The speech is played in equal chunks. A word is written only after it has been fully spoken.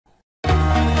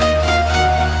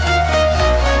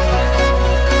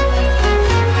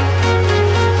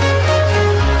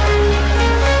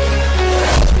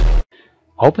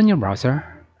Open your browser,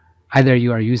 either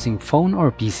you are using phone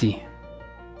or PC.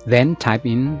 Then type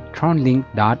in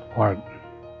tronlink.org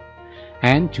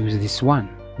and choose this one,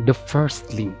 the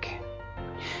first link.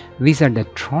 These are the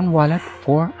Tron wallet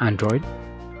for Android,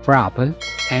 for Apple,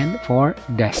 and for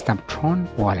desktop Tron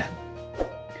wallet.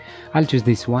 I'll choose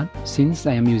this one since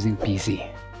I am using PC.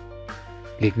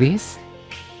 Click this.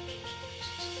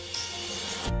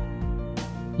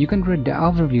 You can read the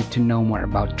overview to know more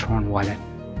about Tron wallet.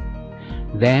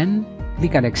 Then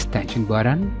click on the extension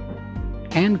button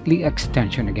and click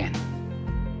extension again.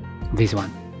 This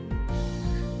one.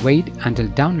 Wait until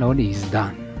download is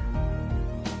done.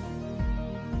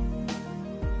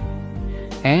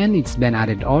 And it's been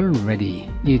added already.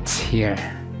 It's here,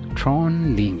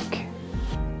 Tron link.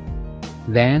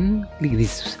 Then click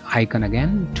this icon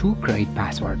again to create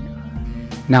password.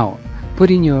 Now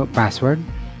put in your password.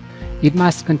 It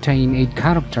must contain 8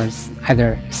 characters,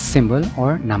 either symbol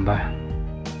or number.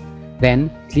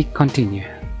 Then click continue.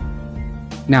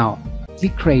 Now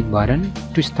click create button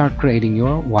to start creating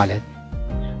your wallet.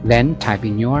 Then type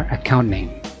in your account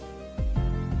name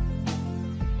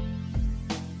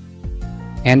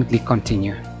and click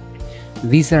continue.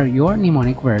 These are your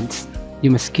mnemonic words.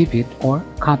 You must keep it or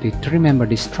copy it to remember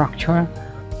the structure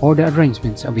or the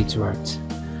arrangements of each words.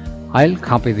 I'll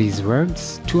copy these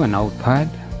words to a notepad,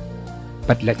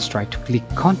 but let's try to click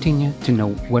continue to know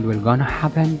what will gonna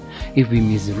happen if we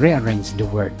misrearrange the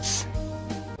words.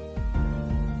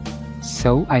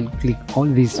 So I'll click all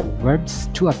these words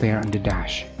to appear on the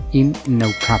dash in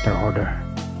no proper order.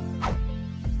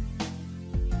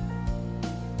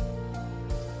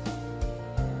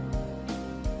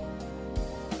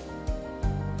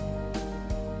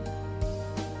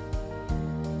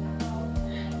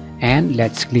 And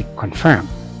let's click confirm.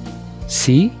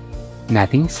 See,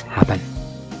 nothing's happened.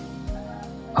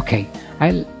 Okay,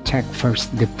 I'll check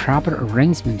first the proper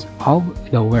arrangement of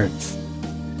the words.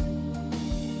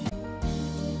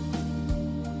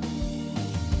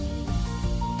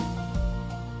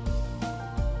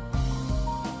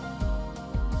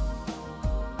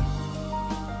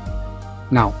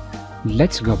 Now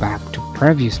let's go back to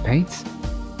previous page.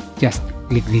 Just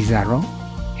click this arrow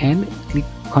and click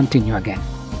continue again.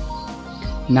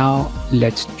 Now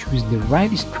let's choose the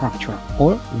right structure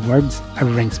or words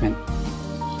arrangement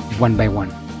one by one.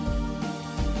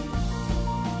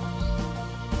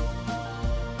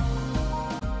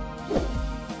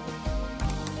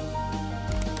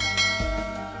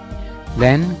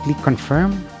 Then click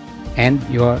confirm and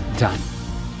you're done.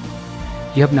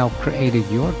 You have now created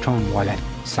your Tron wallet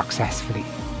successfully.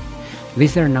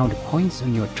 These are now the coins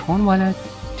on your Tron wallet: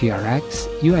 TRX,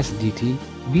 USDT,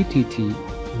 BTT,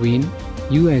 WIN,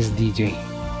 USDJ.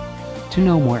 To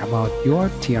know more about your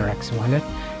TRX wallet,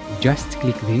 just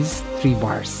click these 3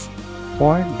 bars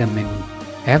for the menu.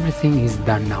 Everything is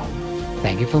done now.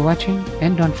 Thank you for watching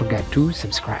and don't forget to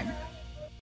subscribe.